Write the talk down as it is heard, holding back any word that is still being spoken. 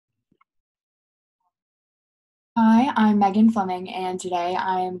Hi, I'm Megan Fleming, and today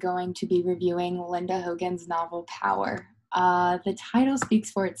I am going to be reviewing Linda Hogan's novel Power. The title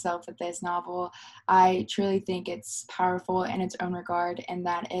speaks for itself with this novel. I truly think it's powerful in its own regard in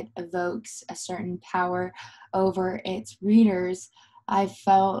that it evokes a certain power over its readers. I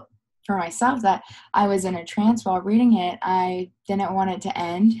felt for myself that I was in a trance while reading it. I didn't want it to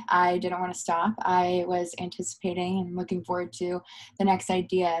end. I didn't want to stop. I was anticipating and looking forward to the next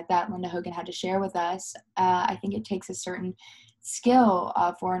idea that Linda Hogan had to share with us. I think it takes a certain skill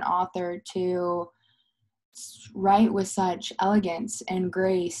for an author to write with such elegance and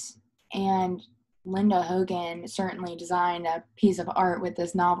grace. And Linda Hogan certainly designed a piece of art with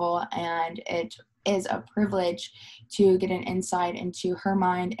this novel, and it is a privilege to get an insight into her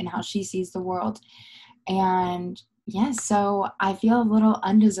mind and how she sees the world. And yes, so I feel a little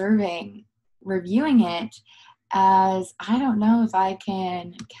undeserving reviewing it, as I don't know if I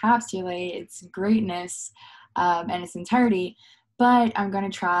can encapsulate its greatness in its entirety, but I'm going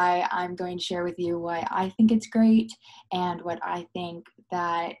to try. I'm going to share with you why I think it's great and what I think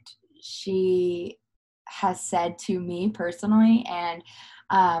that she has said to me personally. And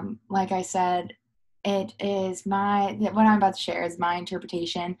like I said, it is what I'm about to share is my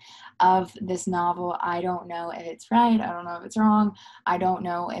interpretation of this novel. I don't know if it's right. I don't know if it's wrong. I don't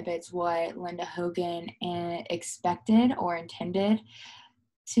know if it's what Linda Hogan expected or intended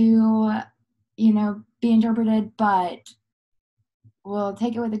to, be interpreted, but we'll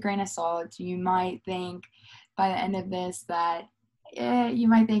take it with a grain of salt. You might think by the end of this that you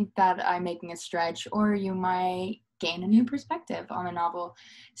might think that I'm making a stretch, or you might gain a new perspective on the novel.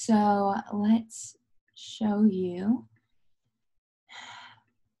 So let's show you.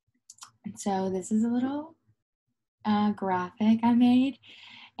 So this is a little graphic I made.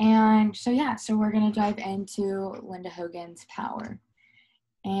 And so we're going to dive into Linda Hogan's Power.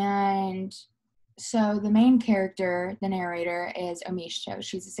 And so the main character, the narrator, is Omishto.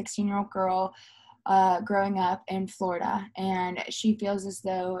 She's a 16-year-old girl growing up in Florida, and she feels as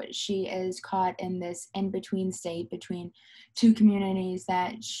though she is caught in this in-between state between two communities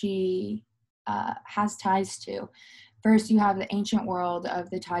that she has ties to. First, you have the ancient world of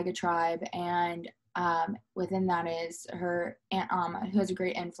the Taiga tribe, and within that is her Aunt Amma, who has a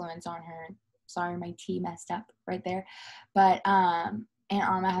great influence on her. Sorry, my T messed up right there. But Aunt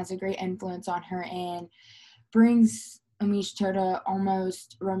Amma has a great influence on her and brings Omishto to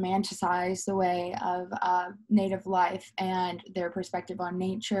almost romanticize the way of native life and their perspective on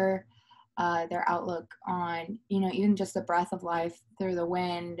nature, their outlook on, even just the breath of life through the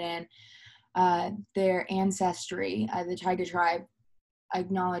wind, and their ancestry. The Taiga tribe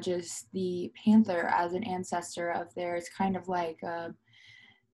acknowledges the panther as an ancestor of theirs, kind of like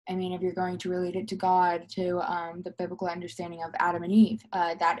if you're going to relate it to God, to the biblical understanding of Adam and Eve,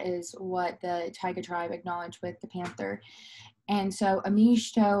 that is what the Taiga tribe acknowledged with the panther. And so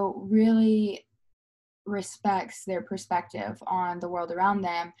Amishto really respects their perspective on the world around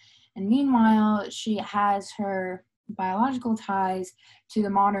them. And meanwhile, she has her biological ties to the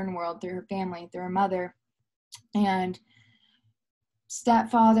modern world through her family, through her mother and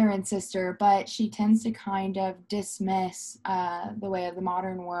stepfather and sister, but she tends to kind of dismiss the way of the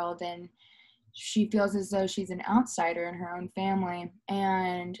modern world, and she feels as though she's an outsider in her own family.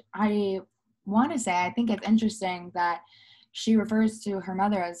 And I want to say, I think it's interesting that she refers to her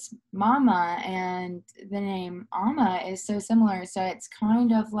mother as Mama, and the name Amma is so similar. So it's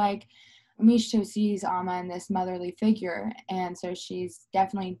kind of like Mishto sees Amma in this motherly figure, and so she's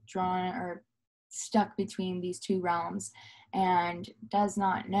definitely drawn or stuck between these two realms and does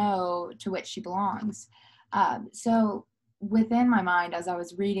not know to which she belongs. So within my mind, as I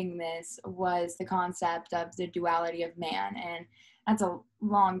was reading this, was the concept of the duality of man. And that's a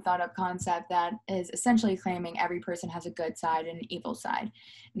long thought up concept that is essentially claiming every person has a good side and an evil side.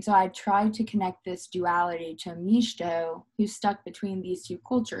 And so I tried to connect this duality to Mishto, who's stuck between these two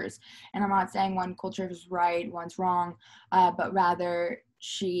cultures. And I'm not saying one culture is right, one's wrong, but rather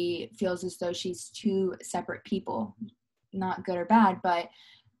she feels as though she's two separate people, not good or bad, but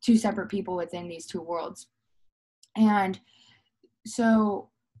two separate people within these two worlds. And so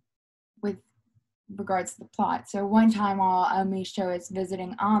with regards to the plot, so one time while Mishto is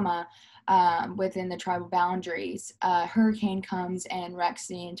visiting Amma within the tribal boundaries, a hurricane comes and wrecks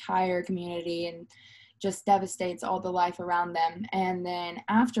the entire community and just devastates all the life around them. And then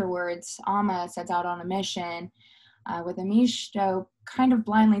afterwards, Amma sets out on a mission with Mishto kind of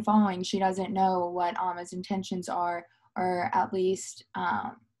blindly following. She doesn't know what Amma's intentions are, or at least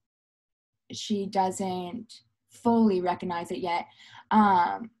she doesn't fully recognize it yet.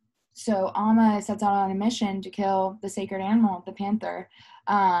 So Amma sets out on a mission to kill the sacred animal, the panther.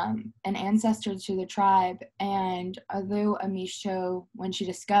 an ancestor to the tribe. And although Amisho, when she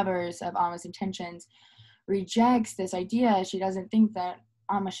discovers of Ama's intentions, rejects this idea, she doesn't think that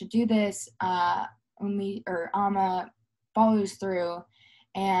Ama should do this. Ama follows through,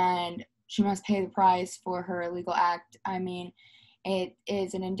 and she must pay the price for her illegal act. I mean, it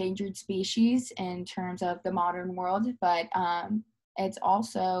is an endangered species in terms of the modern world, but it's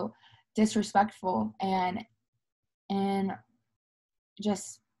also disrespectful and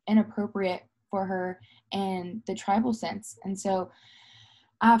just inappropriate for her in the tribal sense. And so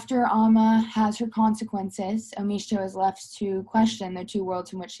after Alma has her consequences, Amisho is left to question the two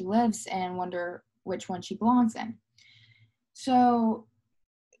worlds in which she lives and wonder which one she belongs in. So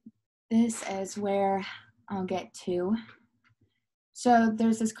this is where I'll get to. So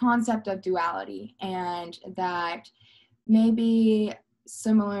there's this concept of duality, and that maybe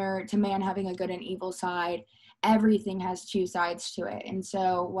similar to man having a good and evil side, everything has two sides to it. And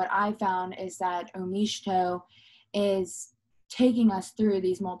so what I found is that Omishto is taking us through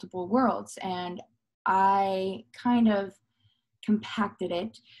these multiple worlds, and I kind of compacted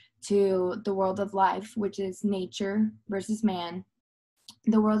it to the world of life, which is nature versus man,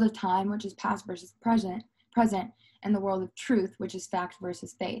 the world of time, which is past versus present, and the world of truth, which is fact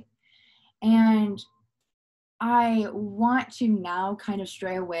versus faith. And I want to now kind of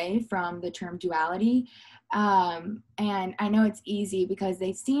stray away from the term duality. And I know it's easy because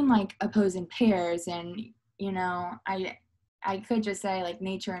they seem like opposing pairs. And, you know, I could just say like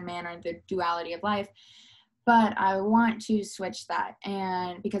nature and man are the duality of life. But I want to switch that.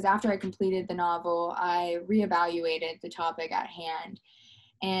 And because after I completed the novel, I reevaluated the topic at hand.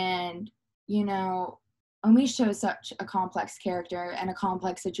 And, you know, Amisho is such a complex character and a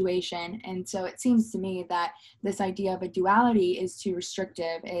complex situation. And so it seems to me that this idea of a duality is too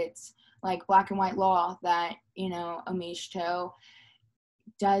restrictive. It's like black and white law that, you know, Amisho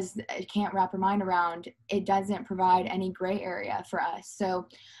can't wrap her mind around. It doesn't provide any gray area for us. So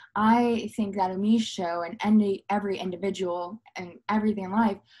I think that Amisho and every individual and everything in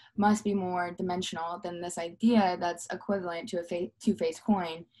life must be more dimensional than this idea that's equivalent to a two-faced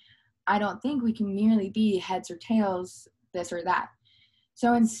coin. I don't think we can merely be heads or tails, this or that.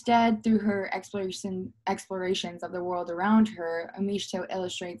 So instead, through her explorations of the world around her, Amisho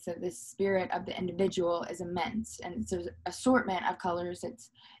illustrates that the spirit of the individual is immense, and it's an assortment of colors.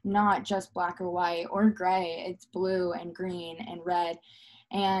 It's not just black or white or gray, it's blue and green and red.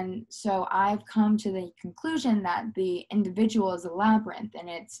 And so I've come to the conclusion that the individual is a labyrinth, and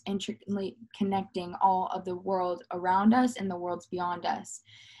it's intricately connecting all of the world around us and the worlds beyond us.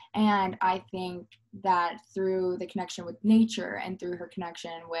 And I think that through the connection with nature and through her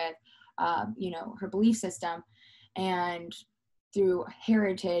connection with, you know, her belief system and through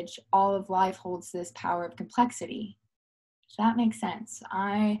heritage, all of life holds this power of complexity. Does that make sense?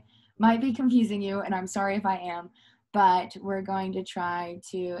 I might be confusing you, and I'm sorry if I am, but we're going to try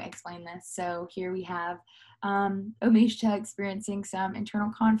to explain this. So here we have Omishta experiencing some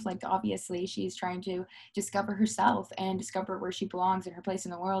internal conflict. Obviously, she's trying to discover herself and discover where she belongs and her place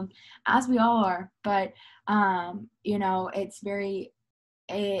in the world, as we all are. But you know, it's a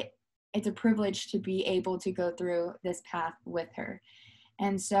privilege to be able to go through this path with her.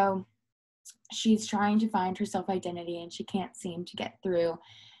 And so she's trying to find her self-identity, and she can't seem to get through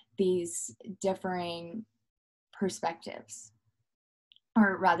these differing perspectives,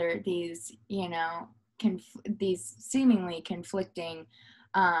 or rather these, you know, these seemingly conflicting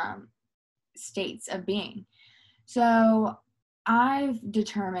states of being. So I've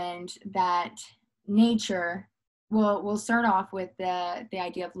determined that nature, we'll start off with the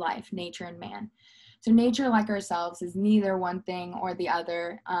idea of life, nature and man. So nature, like ourselves, is neither one thing or the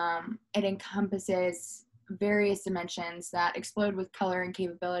other. It encompasses various dimensions that explode with color and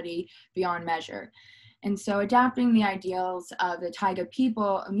capability beyond measure. And so adapting the ideals of the Taiga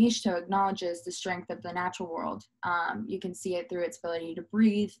people, Omishto acknowledges the strength of the natural world. You can see it through its ability to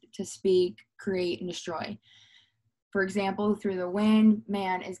breathe, to speak, create, and destroy. For example, through the wind,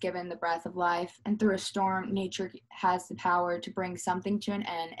 man is given the breath of life, and through a storm, nature has the power to bring something to an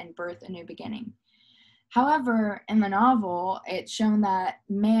end and birth a new beginning. However, in the novel, it's shown that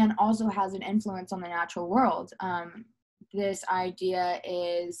man also has an influence on the natural world. This idea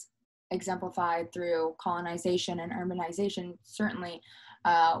is exemplified through colonization and urbanization, certainly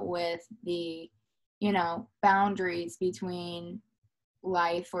with the, you know, boundaries between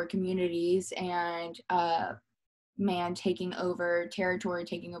life or communities and man taking over territory,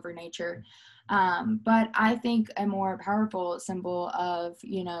 taking over nature. But I think a more powerful symbol of,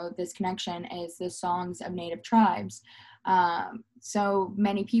 you know, this connection is the songs of native tribes. So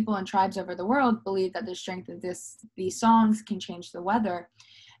many people and tribes over the world believe that the strength of these songs can change the weather.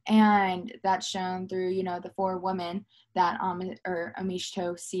 And that's shown through, the four women that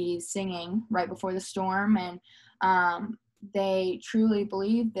Amishto sees singing right before the storm. And they truly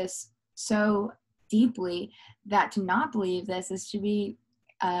believe this so deeply that to not believe this is to be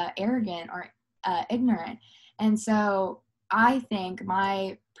arrogant or ignorant. And so I think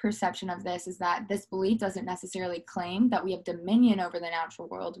my perception of this is that this belief doesn't necessarily claim that we have dominion over the natural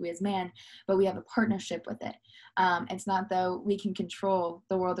world, we as man, but we have a partnership with it. It's not though we can control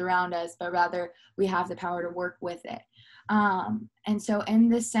the world around us, but rather we have the power to work with it. And so in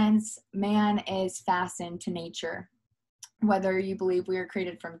this sense, man is fastened to nature, whether you believe we are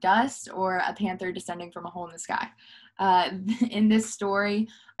created from dust or a panther descending from a hole in the sky. In this story,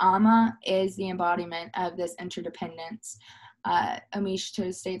 Amma is the embodiment of this interdependence.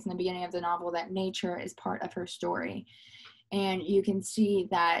 Amishto states in the beginning of the novel that nature is part of her story. And you can see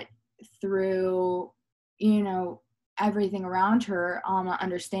that through, everything around her. Amma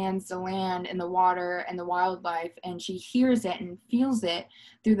understands the land and the water and the wildlife, and she hears it and feels it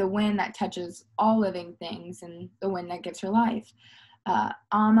through the wind that touches all living things and the wind that gives her life.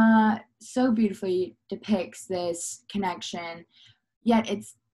 Amma so beautifully depicts this connection, yet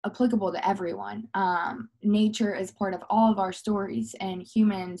it's applicable to everyone. Nature is part of all of our stories, and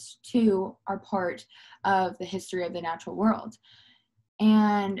humans too are part of the history of the natural world.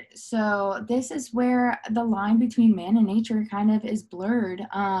 And so this is where the line between man and nature kind of is blurred.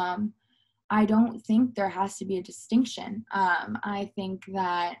 I don't think there has to be a distinction. I think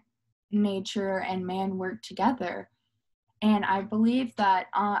that nature and man work together. And I believe that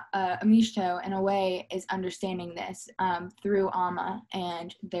Amishto, in a way, is understanding this through Amma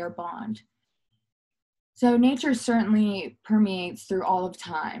and their bond. So nature certainly permeates through all of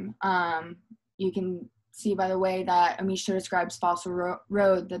time. You can see by the way that Amishto describes fossil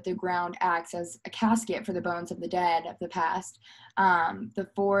road that the ground acts as a casket for the bones of the dead of the past. The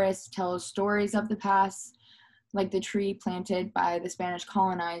forest tells stories of the past, like the tree planted by the Spanish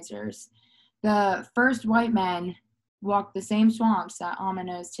colonizers. The first white men walked the same swamps that Amma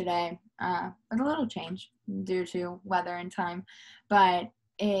knows today, with a little change due to weather and time, but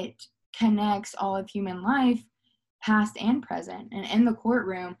it connects all of human life, past and present. And in the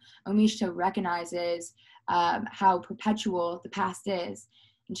courtroom, Amishto recognizes how perpetual the past is.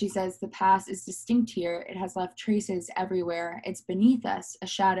 And she says, the past is distinct here. It has left traces everywhere. It's beneath us, a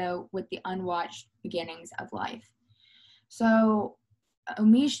shadow with the unwatched beginnings of life. So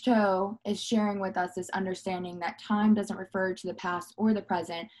Amishto is sharing with us this understanding that time doesn't refer to the past or the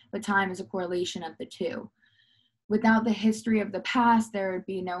present, but time is a correlation of the two. Without the history of the past, there would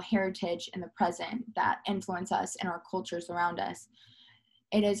be no heritage in the present that influence us and our cultures around us.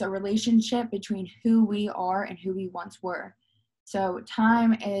 It is a relationship between who we are and who we once were. So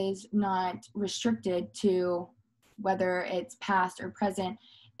time is not restricted to whether it's past or present.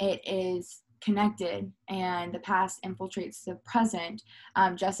 It is connected, and the past infiltrates the present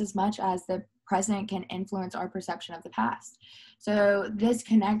just as much as the present can influence our perception of the past. So this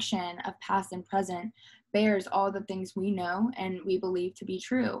connection of past and present bears all the things we know and we believe to be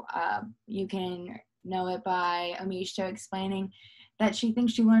true. You can know it by Amishto explaining that she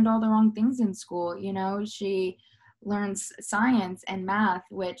thinks she learned all the wrong things in school. She learns science and math,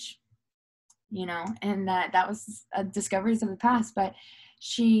 which, and that was discoveries of the past, but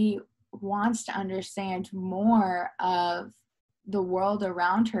she wants to understand more of the world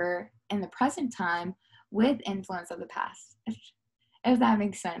around her in the present time with influence of the past, if that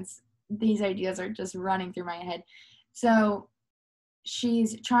makes sense. These ideas are just running through my head. So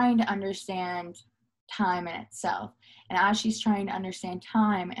she's trying to understand time in itself. And as she's trying to understand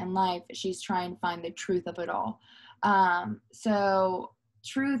time and life, she's trying to find the truth of it all. So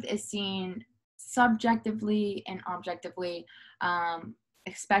truth is seen subjectively and objectively,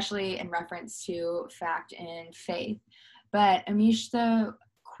 especially in reference to fact and faith. But Amishto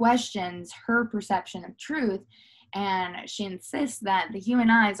questions her perception of truth, and she insists that the human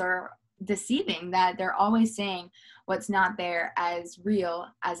eyes are deceiving, that they're always saying what's not there as real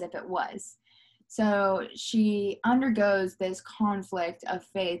as if it was. So she undergoes this conflict of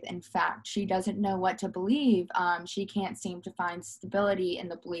faith and fact. She doesn't know what to believe. She can't seem to find stability in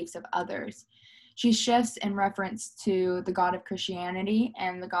the beliefs of others. She shifts in reference to the God of Christianity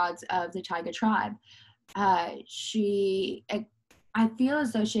and the gods of the Taiga tribe. I feel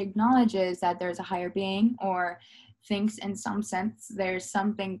as though she acknowledges that there's a higher being, or thinks in some sense there's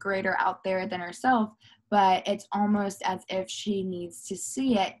something greater out there than herself, but it's almost as if she needs to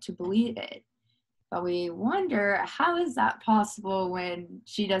see it to believe it. But we wonder, how is that possible when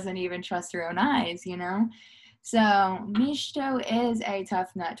she doesn't even trust her own eyes, So Mishto is a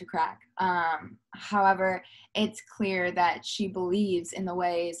tough nut to crack. However, it's clear that she believes in the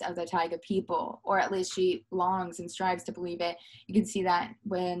ways of the Taiga people, or at least she longs and strives to believe it. You can see that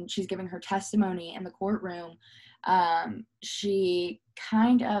when she's giving her testimony in the courtroom. She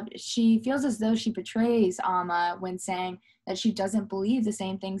feels as though she betrays Amma when saying that she doesn't believe the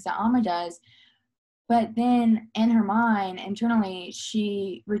same things that Amma does. But then in her mind, internally,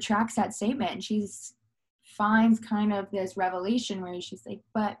 she retracts that statement, and she's finds kind of this revelation where she's like,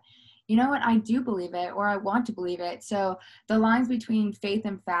 but you know what, I do believe it, or I want to believe it. So the lines between faith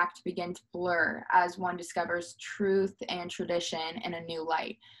and fact begin to blur as one discovers truth and tradition in a new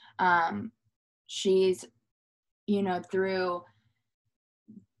light. She's, through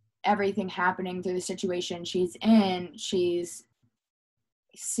everything happening, through the situation she's in, she's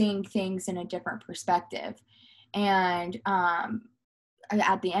seeing things in a different perspective. And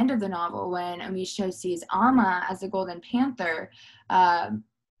at the end of the novel, when Amisho sees Amma as the Golden Panther,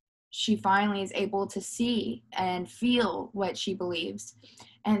 she finally is able to see and feel what she believes.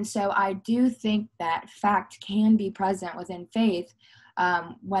 And so I do think that fact can be present within faith,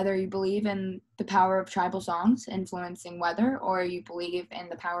 whether you believe in the power of tribal songs influencing weather, or you believe in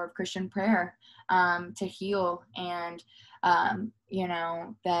the power of Christian prayer to heal. And,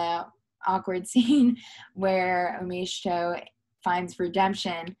 the awkward scene where Amisho finds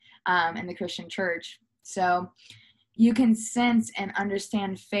redemption in the Christian church. So you can sense and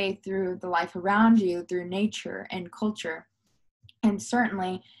understand faith through the life around you, through nature and culture. And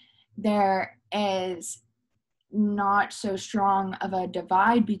certainly there is not so strong of a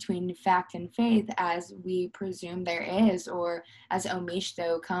divide between fact and faith as we presume there is, or as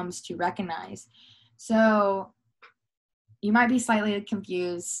Omishto comes to recognize. So you might be slightly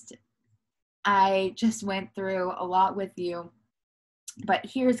confused. I just went through a lot with you, but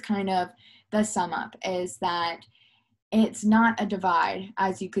here's kind of the sum up, is that it's not a divide,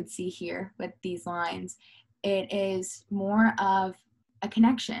 as you could see here with these lines. It is more of a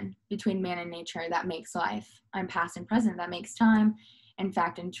connection between man and nature that makes life, and past and present that makes time, and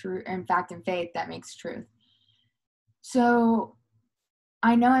fact and faith that makes truth. So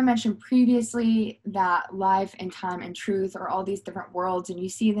I know I mentioned previously that life and time and truth are all these different worlds, and you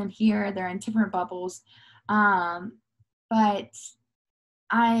see them here, they're in different bubbles. But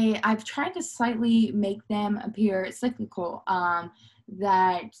I've tried to slightly make them appear cyclical,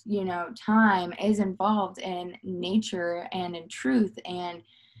 that, time is involved in nature and in truth, and,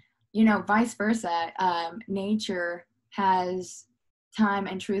 vice versa. Nature has time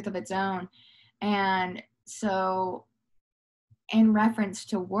and truth of its own. And so in reference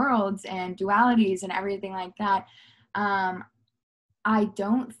to worlds and dualities and everything like that, I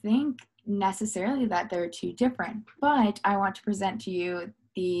don't think necessarily that they're too different, but I want to present to you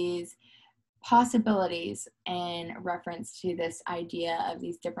these possibilities in reference to this idea of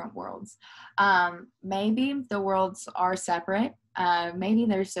these different worlds. Maybe the worlds are separate. Maybe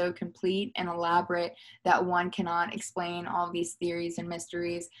they're so complete and elaborate that one cannot explain all these theories and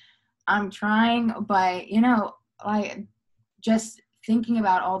mysteries. I'm trying, but just thinking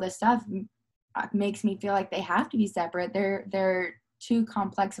about all this stuff makes me feel like they have to be separate. They're too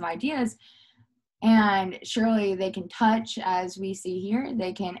complex of ideas. And surely they can touch, as we see here,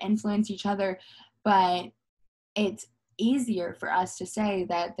 they can influence each other, but it's easier for us to say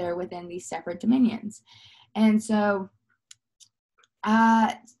that they're within these separate dominions. And so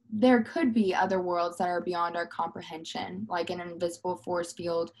there could be other worlds that are beyond our comprehension, like an invisible force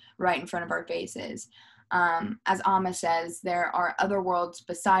field right in front of our faces. As Amma says, there are other worlds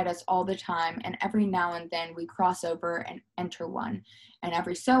beside us all the time, and every now and then we cross over and enter one. And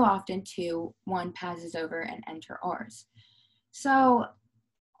every so often, too, one passes over and enter ours. So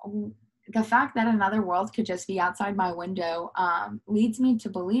the fact that another world could just be outside my window leads me to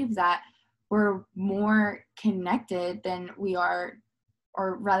believe that we're more connected than we are,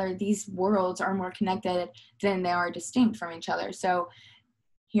 or rather these worlds are more connected than they are distinct from each other. So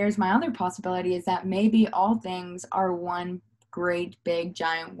here's my other possibility, is that maybe all things are one great big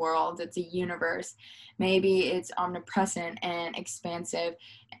giant world. It's a universe. Maybe it's omnipresent and expansive,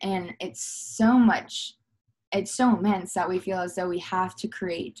 and it's so immense that we feel as though we have to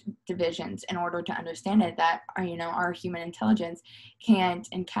create divisions in order to understand it, that our human intelligence can't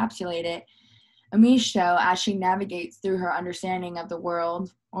encapsulate it. Amisho, as she navigates through her understanding of the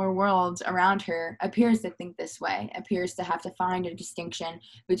world or worlds around her, appears to think this way, appears to have to find a distinction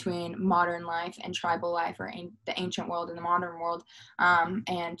between modern life and tribal life, or the ancient world and the modern world,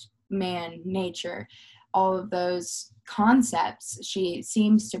 and man, nature. All of those concepts, she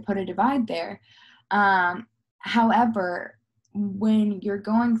seems to put a divide there. However, when you're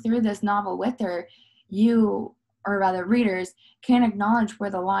going through this novel with her, you, or rather readers, can acknowledge where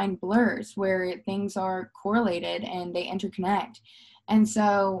the line blurs, where things are correlated and they interconnect. And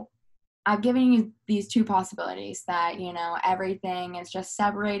so I've given you these two possibilities that, everything is just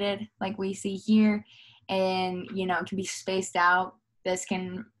separated like we see here, and, it can be spaced out. This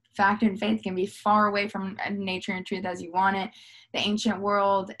can, fact and faith can be far away from nature and truth as you want it. The ancient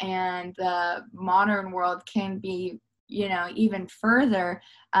world and the modern world can be, even further,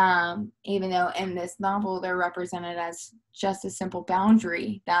 even though in this novel they're represented as just a simple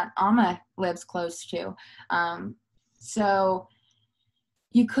boundary that Amma lives close to. So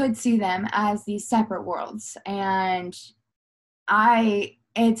you could see them as these separate worlds, and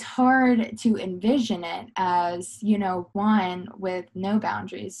it's hard to envision it as, one with no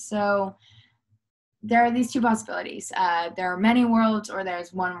boundaries. So there are these two possibilities. There are many worlds, or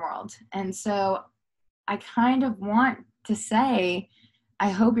there's one world. And so I kind of want to say, I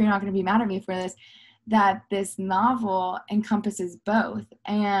hope you're not going to be mad at me for this, that this novel encompasses both.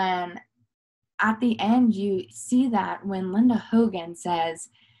 And at the end, you see that when Linda Hogan says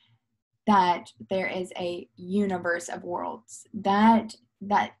that there is a universe of worlds, that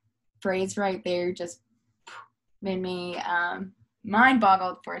phrase right there just made me mind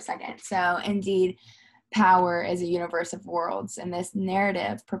boggled for a second. So indeed, power is a universe of worlds, and this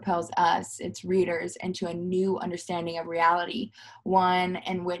narrative propels us, its readers, into a new understanding of reality, one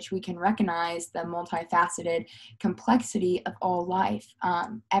in which we can recognize the multifaceted complexity of all life.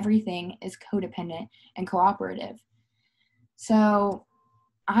 Everything is codependent and cooperative. So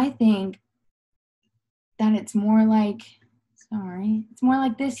I think that it's more like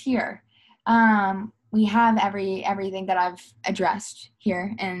this here. We have everything that I've addressed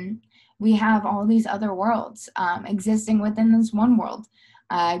here, and we have all these other worlds existing within this one world.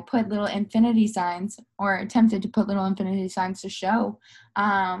 I put little infinity signs, or attempted to put little infinity signs to show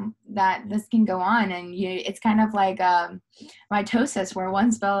that this can go on. And it's kind of like mitosis, where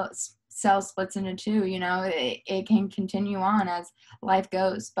one cell splits into two. It can continue on as life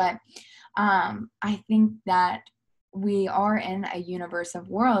goes. But I think that we are in a universe of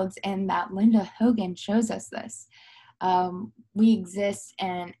worlds, and that Linda Hogan shows us this. We exist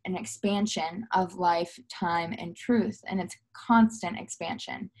in an expansion of life, time, and truth, and it's constant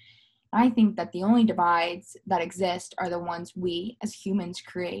expansion. I think that the only divides that exist are the ones we as humans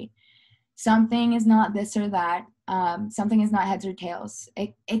create. Something is not this or that. Something is not heads or tails.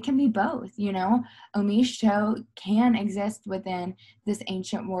 It can be both, Omishto can exist within this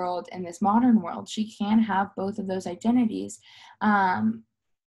ancient world and this modern world. She can have both of those identities.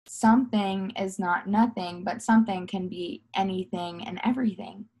 Something is not nothing, but something can be anything and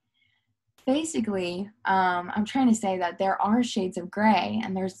everything. Basically, I'm trying to say that there are shades of gray,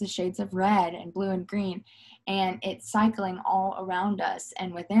 and there's the shades of red and blue and green, and it's cycling all around us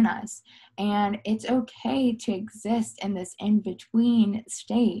and within us. And it's okay to exist in this in-between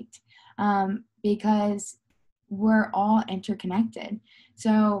state, because we're all interconnected.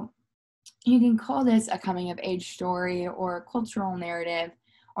 So you can call this a coming-of-age story, or a cultural narrative,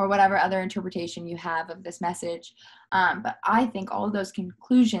 or whatever other interpretation you have of this message. But I think all of those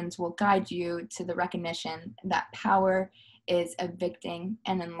conclusions will guide you to the recognition that power is evicting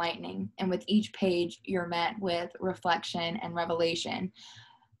and enlightening. And with each page, you're met with reflection and revelation.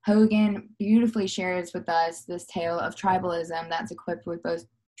 Hogan beautifully shares with us this tale of tribalism that's equipped with both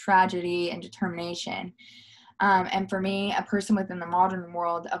tragedy and determination. And for me, a person within the modern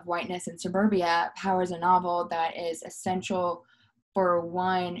world of whiteness and suburbia, Power is a novel that is essential for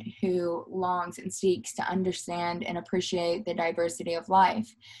one who longs and seeks to understand and appreciate the diversity of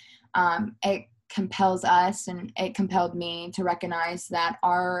life. It compels us, and it compelled me, to recognize that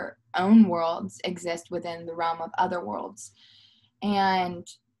our own worlds exist within the realm of other worlds. And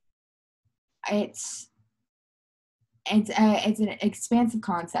it's an expansive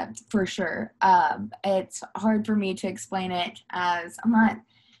concept for sure. It's hard for me to explain it, as I'm not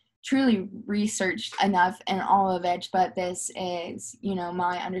truly researched enough in all of it, but this is,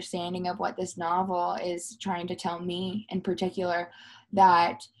 my understanding of what this novel is trying to tell me in particular,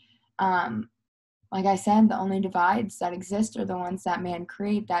 that, like I said, the only divides that exist are the ones that man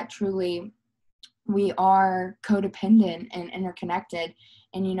create, that truly we are codependent and interconnected.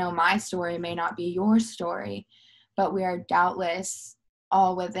 And, my story may not be your story, but we are doubtless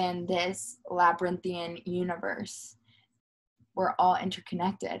all within this labyrinthian universe. We're all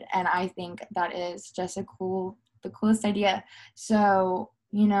interconnected, and I think that is just the coolest idea. So,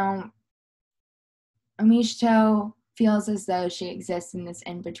 Amishto feels as though she exists in this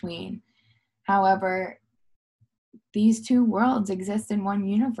in-between. However, these two worlds exist in one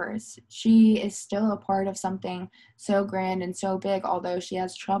universe. She is still a part of something so grand and so big, although she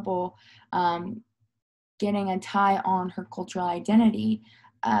has trouble getting a tie on her cultural identity.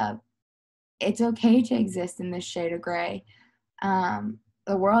 Uh, it's okay to exist in this shade of gray.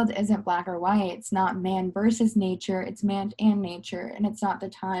 The world isn't black or white. It's not man versus nature. It's man and nature. And it's not the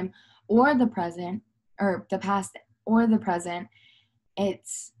time or the present, or the past or the present.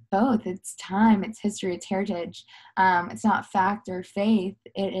 It's both. It's time, it's history, it's heritage. It's not fact or faith.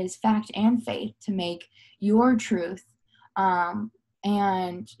 It is fact and faith to make your truth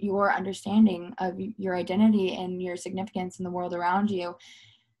and your understanding of your identity and your significance in the world around you.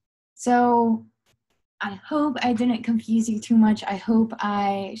 So I hope I didn't confuse you too much. I hope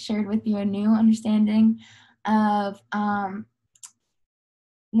I shared with you a new understanding of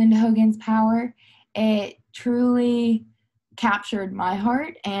Linda Hogan's power. It truly captured my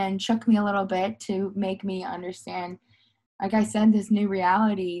heart and shook me a little bit to make me understand, like I said, this new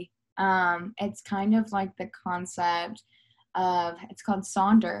reality. It's kind of like the concept of, it's called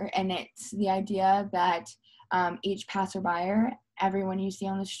Sonder, and it's the idea that each passerby, everyone you see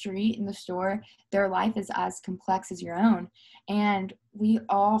on the street, in the store, their life is as complex as your own. And we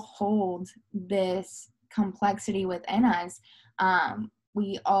all hold this complexity within us.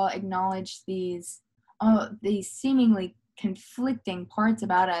 We all acknowledge these seemingly conflicting parts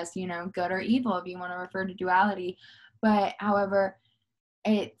about us, good or evil, if you want to refer to duality. But however,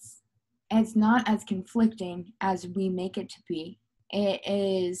 it's not as conflicting as we make it to be. It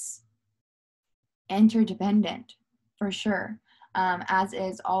is interdependent, for sure, as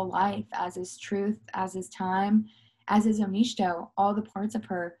is all life, as is truth, as is time, as is Amishto. All the parts of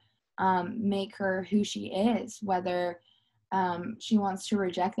her make her who she is, whether she wants to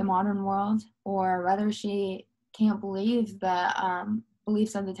reject the modern world or whether she can't believe the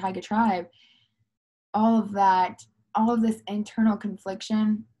beliefs of the Taiga tribe. All of that, all of this internal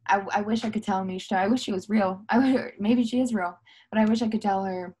confliction. I wish I could tell Amishto. I wish she was real. Maybe she is real, but I wish I could tell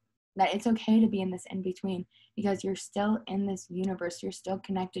her that it's okay to be in this in-between, because you're still in this universe. You're still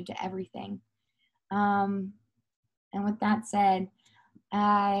connected to everything. And with that said,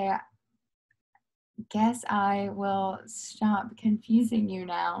 I guess I will stop confusing you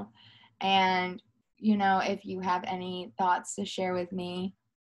now. And, if you have any thoughts to share with me,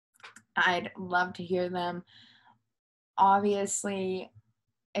 I'd love to hear them. Obviously,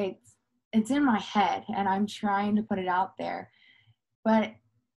 it's in my head and I'm trying to put it out there, but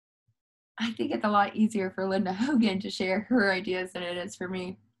I think it's a lot easier for Linda Hogan to share her ideas than it is for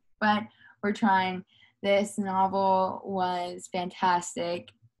me. But we're trying. This novel was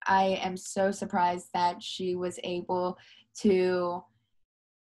fantastic. I am so surprised that she was able to,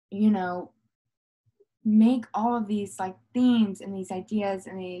 make all of these themes and these ideas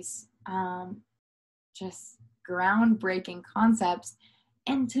and these just groundbreaking concepts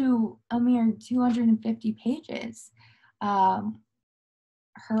into a mere 250 pages. Her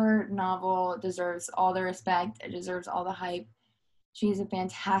novel deserves all the respect. It deserves all the hype. She's a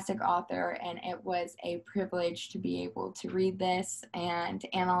fantastic author, and it was a privilege to be able to read this and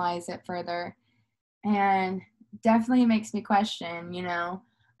to analyze it further. And definitely makes me question,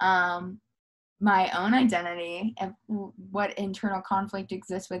 my own identity and what internal conflict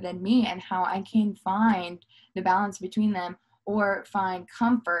exists within me and how I can find the balance between them or find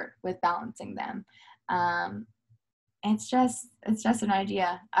comfort with balancing them. It's just an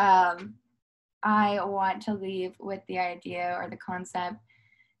idea. I want to leave with the idea or the concept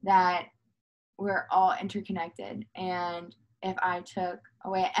that we're all interconnected. And if I took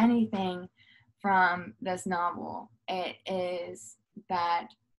away anything from this novel, it is that,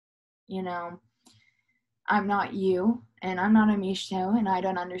 I'm not you, and I'm not Amishto, and I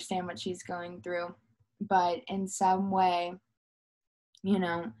don't understand what she's going through. But in some way,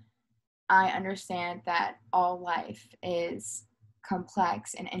 I understand that all life is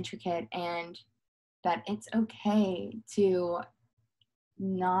complex and intricate, and that it's okay to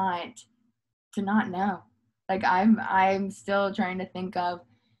not know. I'm still trying to think of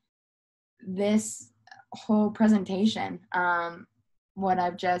this whole presentation, what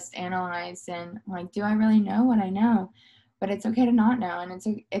I've just analyzed, and do I really know what I know? But it's okay to not know, and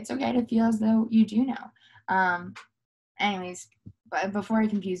it's okay to feel as though you do know. Anyways, but before I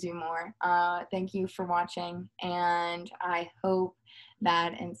confuse you more, thank you for watching, and I hope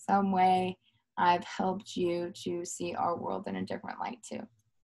that in some way I've helped you to see our world in a different light too.